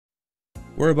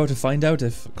We're about to find out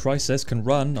if Crysis can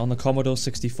run on the Commodore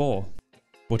 64.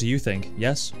 What do you think?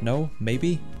 Yes? No?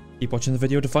 Maybe? Keep watching the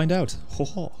video to find out. Ho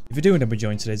ho. If you do end up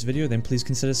enjoying today's video, then please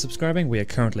consider subscribing. We are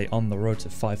currently on the road to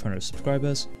 500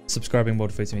 subscribers. Subscribing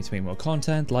motivates me to make more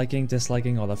content. Liking,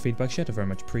 disliking, all that feedback shit I very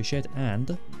much appreciate,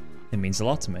 and it means a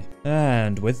lot to me.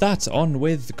 And with that, on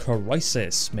with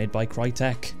Crysis, made by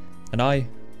Crytek. And I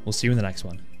will see you in the next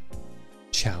one.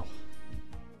 Ciao.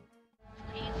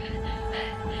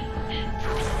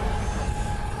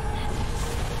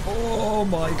 Oh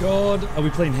my god. Are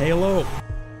we playing Halo?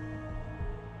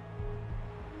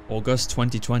 August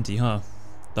 2020, huh?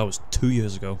 That was 2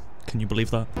 years ago. Can you believe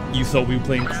that? You thought we were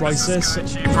playing Crysis?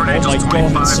 Oh my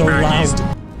god, it's so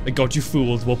loud. I got you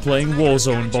fooled. We're playing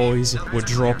Warzone, boys. We're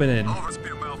dropping in.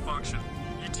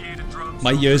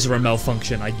 My ears are a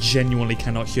malfunction. I genuinely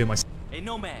cannot hear myself. Hey,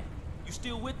 no man. You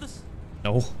still with us?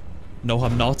 No. No,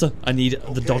 I'm not. I need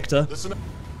the doctor.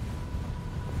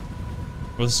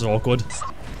 Well, this is awkward.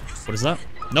 What is that?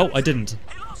 No, I didn't.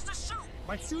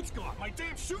 My shoot's gone. My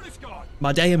damn shoot is gone.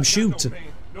 My damn shoot.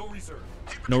 No reserve.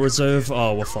 No reserve.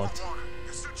 Oh, we're fucked.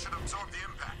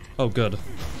 Oh, good.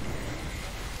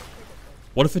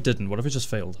 What if it didn't? What if it just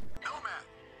failed?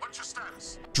 What's your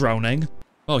status? Drowning.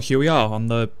 Oh, here we are on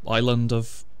the island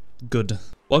of good.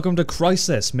 Welcome to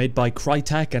Crysis, made by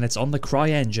Crytek, and it's on the Cry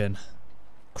engine.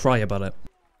 Cry about it.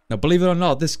 Now, believe it or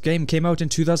not, this game came out in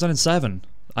 2007.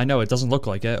 I know, it doesn't look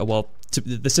like it. Well,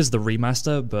 this is the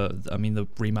remaster, but, I mean, the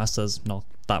remaster's not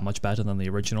that much better than the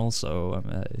original, so...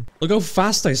 Look how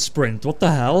fast I sprint, what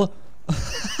the hell?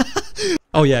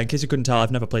 Oh yeah, in case you couldn't tell,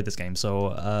 I've never played this game,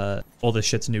 so, all this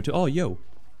shit's new to- Oh, yo!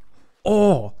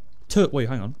 Oh! Wait,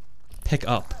 hang on. Pick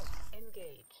up.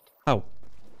 Engaged. How?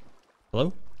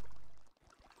 Hello?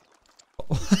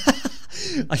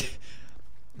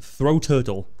 Throw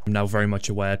turtle. I'm now very much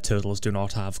aware turtles do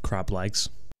not have crab legs.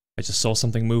 I just saw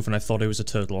something move and I thought it was a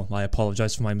turtle. I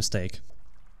apologize for my mistake.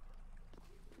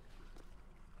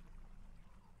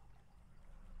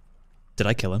 Did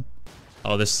I kill him?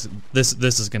 Oh, this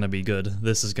is gonna be good.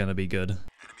 This is gonna be good.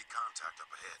 Enemy contact up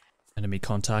ahead. Enemy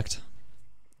contact.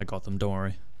 I got them, don't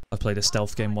worry. I played a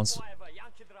stealth game once.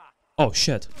 Oh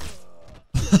shit.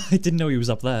 I didn't know he was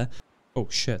up there. Oh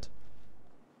shit.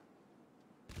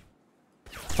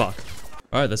 Fuck.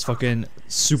 Alright, let's fucking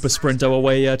super sprint our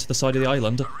way to the side of the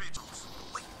island.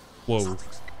 Whoa.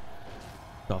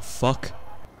 The fuck?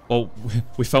 Well,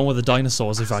 we found where the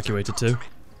dinosaurs evacuated to.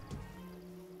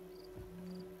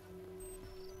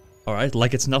 Alright,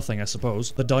 like it's nothing, I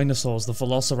suppose. The dinosaurs, the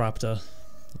velociraptor,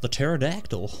 the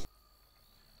pterodactyl.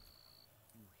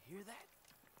 You hear that?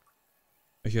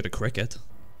 I heard a cricket.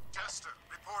 Tester,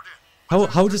 report in.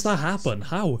 How does that happen?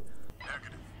 How?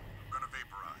 Negative. We're gonna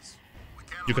vaporize. We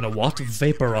can't You're gonna what?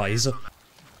 Vaporize? Damn it.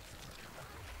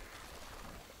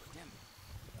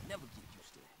 Never get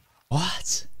used to that.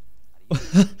 What?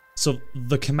 So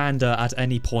the commander at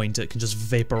any point it can just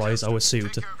vaporize our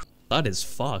suit. That is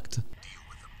fucked. deal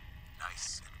with them.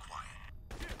 Nice and quiet.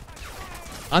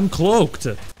 I'm cloaked!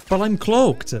 But I'm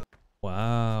cloaked!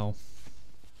 Wow.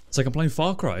 It's like I'm playing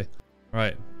Far Cry.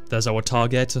 Right, there's our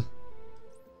target.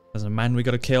 There's a man we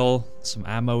gotta kill. Some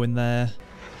ammo in there.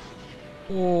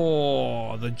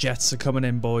 Oh, the jets are coming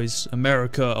in, boys.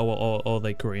 America, or are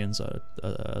they Koreans? I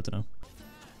don't know.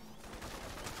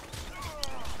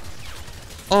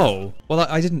 Oh, well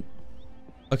I didn't...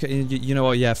 Okay, you know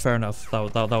what, yeah, fair enough.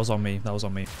 That was on me, that was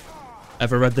on me.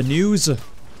 Ever read the news?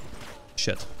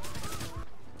 Shit.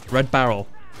 Red barrel.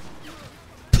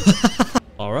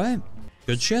 Alright,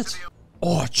 good shit.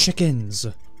 Oh, chickens.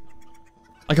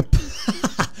 I could...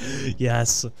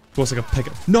 Yes. Of course I could pick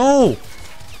it. No!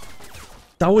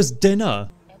 That was dinner.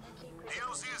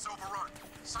 DLZ is overrun.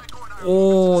 Psycho and I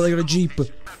Oh, they got a jeep.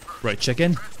 Right,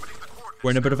 chicken. We're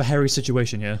in a bit of a hairy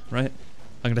situation here, right?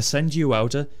 I'm gonna send you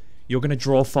out. You're gonna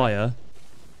draw fire.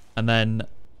 And then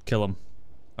kill him.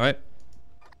 Alright?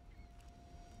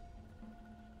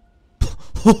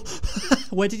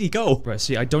 Where did he go? Right,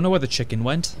 see, I don't know where the chicken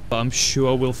went, but I'm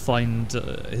sure we'll find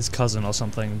his cousin or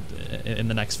something in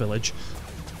the next village.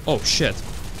 Oh, shit.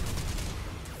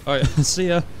 Alright, see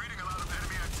ya.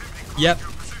 Yep,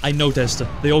 I noticed.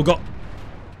 They all got...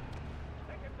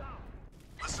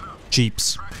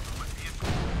 Jeeps.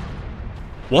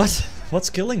 What? What's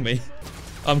killing me?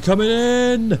 I'm coming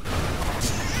in!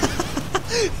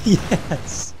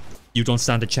 Yes! You don't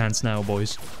stand a chance now,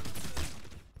 boys.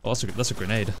 Oh, that's a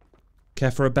grenade.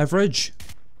 Care for a beverage?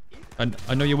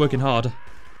 I know you're working hard.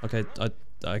 Okay,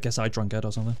 I guess I drunk it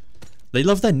or something. They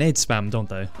love their nade spam, don't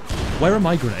they? Where are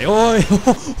my grenades?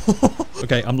 Oh!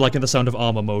 Okay, I'm liking the sound of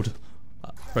armor mode.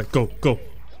 Right, go, go,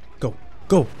 go,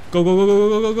 Go. Go, go, go,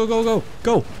 go, go, go, go, go,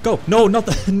 go, go. No, not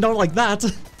not like that.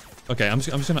 Okay, I'm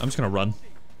just gonna run.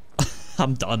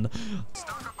 I'm done.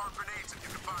 Stock up on grenades if you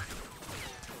can find them.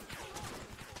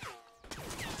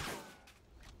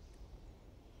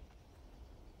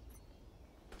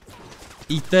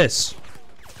 Eat this.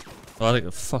 Oh,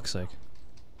 for fuck's sake.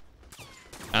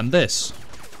 And this.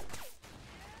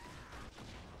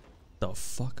 The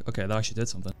fuck? Okay, that actually did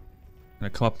something. I'm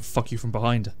gonna come up and fuck you from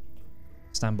behind.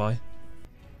 Stand by.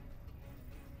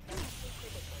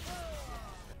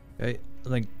 Okay,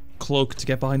 and then cloak to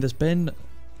get behind this bin.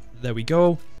 There we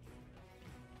go.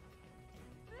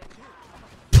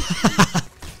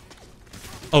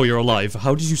 Oh, you're alive.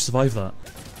 How did you survive that?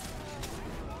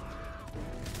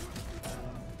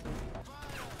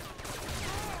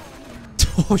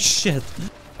 Oh shit.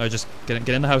 Alright, just get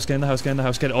in the house, get in the house, get in the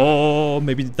house, get. Oh,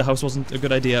 maybe the house wasn't a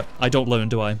good idea. I don't learn,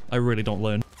 do I? I really don't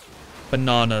learn.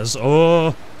 Bananas.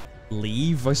 Oh,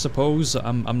 leave, I suppose.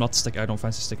 I'm not I don't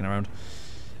fancy sticking around.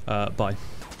 Bye.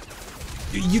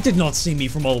 You did not see me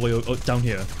from all the way down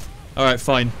here. Alright,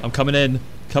 fine. I'm coming in.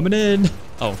 Coming in.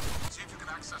 Oh. See if you can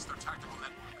access their tactical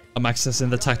network. I'm accessing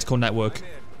the tactical network.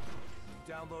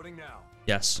 Downloading now.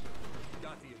 Yes.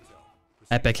 Got the intel.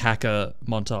 Epic hacker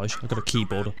montage. I've got a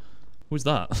keyboard. Who's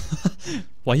that?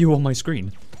 Why are you on my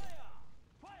screen?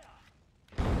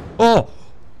 Oh!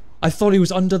 I thought he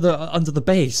was under the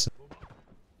base.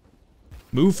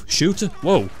 Move, shoot.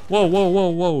 Whoa, whoa, whoa, whoa,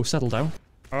 whoa. Settle down.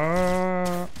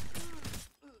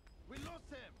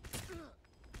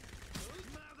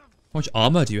 How much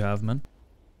armor do you have, man?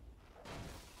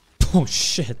 Oh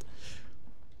shit!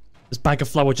 This bag of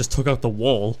flour just took out the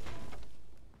wall.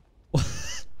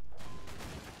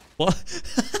 What?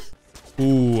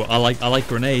 Ooh, I like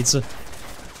grenades.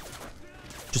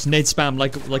 Just nade spam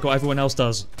like what everyone else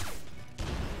does.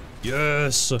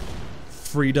 Yes,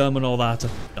 freedom and all that.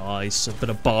 Nice, a bit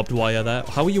of barbed wire there.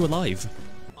 How are you alive?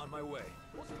 On my way.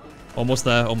 Almost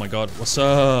there. Oh my god, what's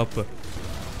up?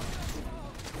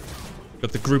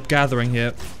 Got the group gathering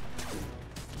here.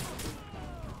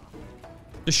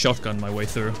 Just shotgun my way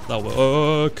through. That'll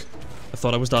work. I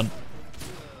thought I was done.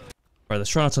 Alright,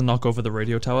 let's try not to knock over the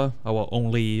radio tower. Our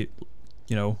only,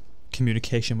 you know,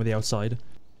 communication with the outside.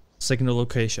 Signal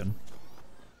location.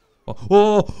 Oh,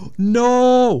 oh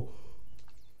no!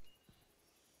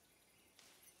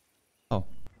 Oh,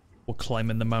 we're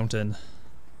climbing the mountain.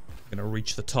 Gonna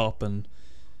reach the top and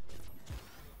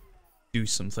do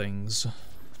some things.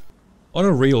 On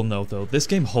a real note though, this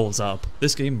game holds up.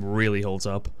 This game really holds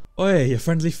up. Oh hey, your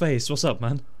friendly face. What's up,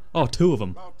 man? Oh, two of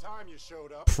them. About time you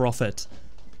showed up. Profit.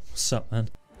 What's up, man?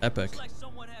 Epic. Looks like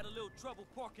someone had a little trouble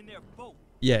parking their boat.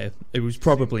 Yeah, it was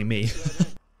probably me.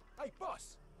 Hey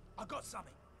boss, I got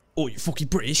something. Oh, you fucking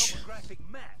British. Graphic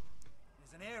map.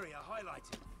 There's an area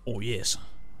highlighted. Oh yes.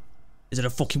 Is it a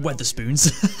fucking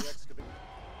Weatherspoons?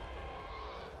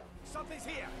 Something's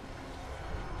here.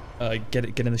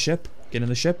 Get in the ship. Get in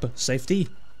the ship. Safety.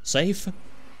 Safe.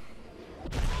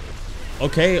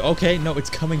 Okay, okay. No, it's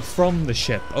coming from the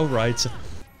ship. All right.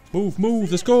 Move,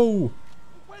 move. Let's go.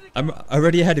 I'm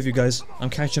already ahead of you guys. I'm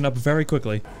catching up very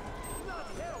quickly.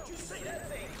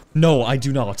 No, I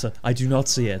do not. I do not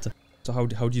see it. So how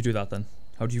do you do that then?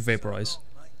 How do you vaporize?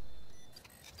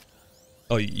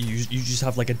 Oh, you just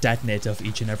have like a detonator for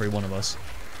each and every one of us.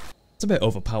 It's a bit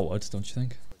overpowered, don't you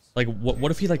think? Like,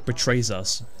 what if he like betrays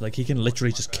us? Like, he can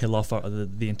literally just kill off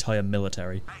the entire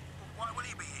military. Why would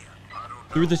he be here? I don't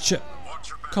know. Through the chip. Watch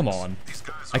your backs. Come on. These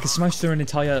guys I can smash through an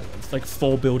entire, like,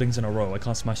 4 buildings in a row. I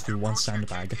can't smash through one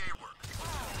sandbag.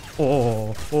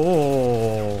 Oh,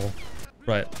 oh.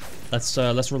 Right. Let's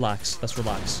relax. Let's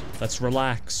relax. Let's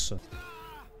relax.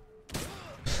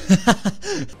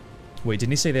 Wait,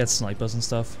 didn't he say they had snipers and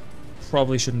stuff?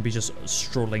 Probably shouldn't be just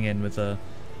strolling in with a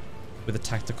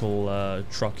tactical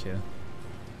truck here.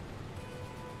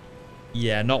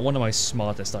 Yeah, not one of my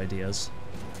smartest ideas.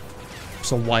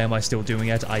 So why am I still doing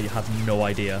it? I have no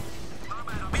idea.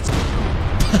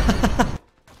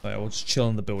 Alright, we'll just chill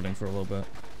in the building for a little bit.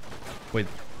 Wait,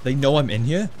 they know I'm in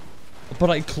here? But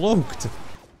I cloaked!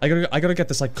 I gotta get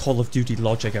this like Call of Duty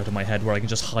logic out of my head where I can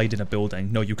just hide in a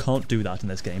building. No, you can't do that in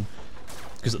this game.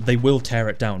 Because they will tear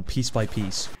it down piece by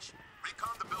piece. recon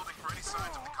the building for any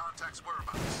signs of the contact's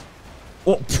whereabouts.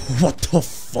 Oh, what the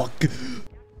fuck?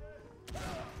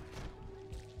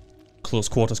 Close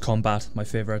quarters combat, my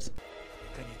favorite.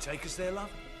 Can you take us there, love?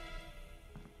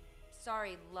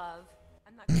 Sorry, love.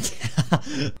 I'm not going.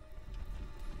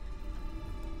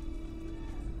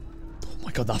 Oh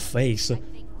my god, that face. I think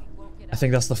we woke it I up.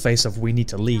 think that's the face of we need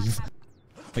to leave.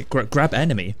 Wait, grab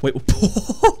enemy. Wait,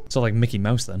 it's not like Mickey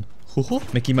Mouse then.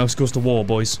 Mickey Mouse goes to war,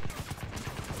 boys.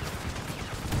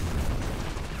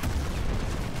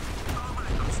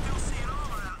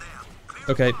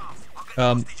 Okay.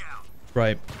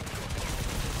 Right.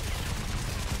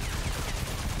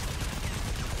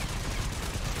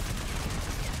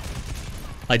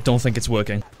 I don't think it's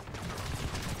working.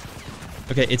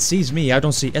 Okay, it sees me. I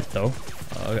don't see it though.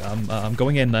 I'm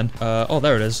going in then. Oh,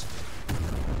 there it is.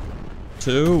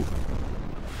 2,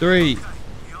 3.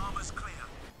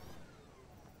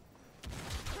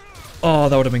 Oh,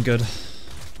 that would have been good.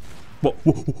 What?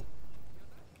 Whoa.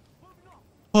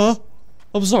 Huh?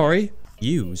 I'm sorry.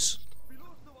 Use.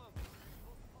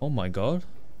 Oh my god.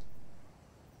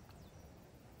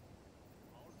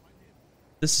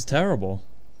 This is terrible.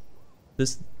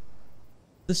 This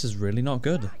is really not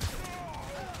good.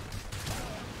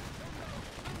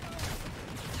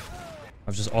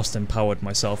 I've just Austin powered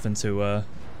myself into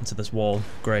this wall.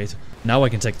 Great. Now I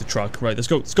can take the truck. Right, let's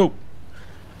go. Let's go.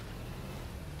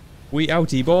 We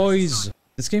outie, boys.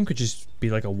 This game could just be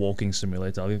like a walking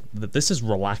simulator. This is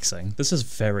relaxing. This is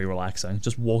very relaxing.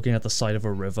 Just walking at the side of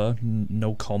a river.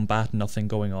 No combat, nothing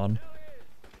going on.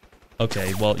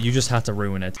 Okay, well, you just had to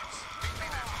ruin it.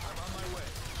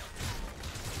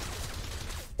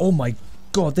 Oh my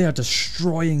god, they are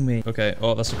destroying me. Okay,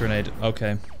 oh, that's a grenade.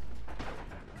 Okay.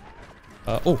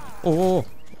 Oh.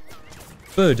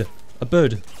 Bird. A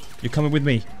bird. You're coming with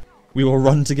me. We will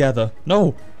run together.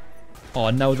 No!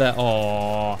 Oh, no, they're...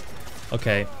 Oh.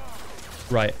 Okay.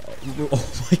 Right.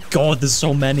 Oh my god, there's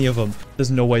so many of them.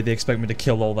 There's no way they expect me to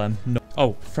kill all them. No.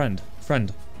 Oh, friend.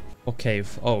 Friend. What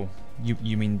cave? Oh,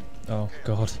 you mean... Oh,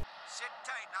 god. Sit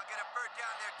tight and I'll get a bird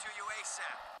down there to you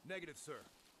ASAP. Negative, sir.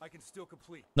 I can still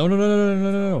complete. No.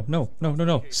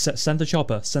 Send the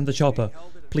chopper. Send the chopper.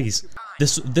 Please.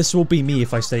 This will be me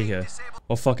if I stay here.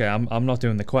 Well, fuck it. I'm not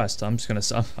doing the quest. I'm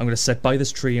gonna sit by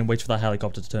this tree and wait for that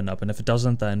helicopter to turn up. And if it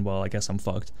doesn't, then, well, I guess I'm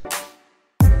fucked.